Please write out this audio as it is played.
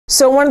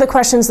So one of the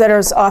questions that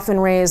is often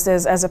raised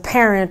is, as a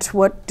parent,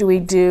 what do we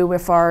do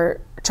if our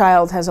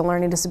child has a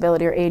learning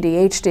disability or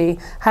ADHD?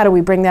 How do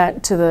we bring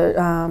that to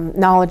the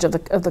knowledge of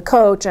the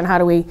coach, and how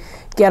do we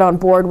get on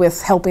board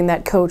with helping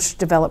that coach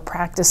develop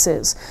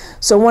practices?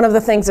 So one of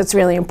the things that's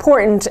really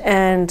important,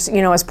 and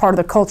as part of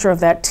the culture of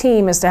that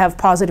team, is to have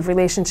positive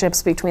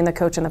relationships between the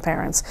coach and the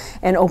parents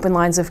and open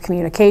lines of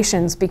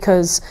communications,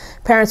 because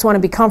parents want to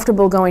be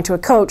comfortable going to a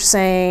coach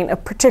saying,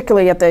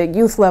 particularly at the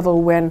youth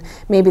level when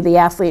maybe the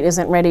athlete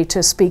isn't ready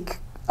to speak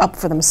up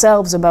for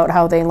themselves about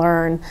how they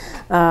learn.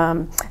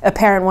 A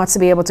parent wants to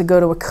be able to go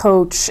to a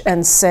coach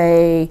and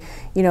say,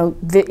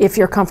 if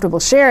you're comfortable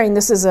sharing,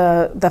 this is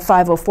the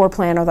 504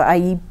 plan or the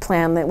IE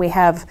plan that we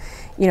have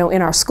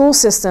in our school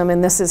system,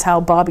 and this is how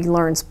Bobby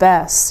learns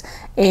best.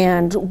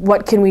 And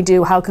what can we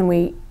do? How can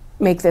we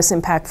make this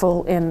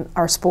impactful in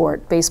our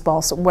sport,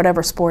 baseball, so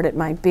whatever sport it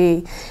might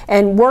be,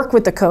 and work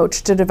with the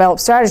coach to develop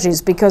strategies,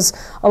 because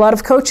a lot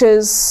of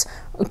coaches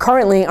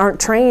currently aren't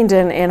trained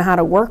in how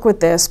to work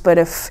with this. But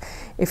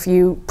if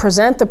you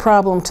present the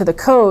problem to the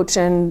coach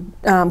and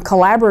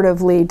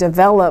collaboratively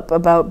develop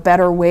about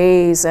better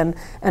ways and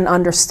an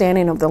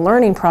understanding of the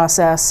learning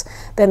process,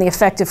 then the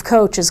effective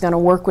coach is going to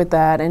work with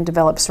that and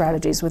develop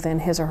strategies within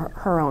his or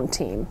her own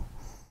team.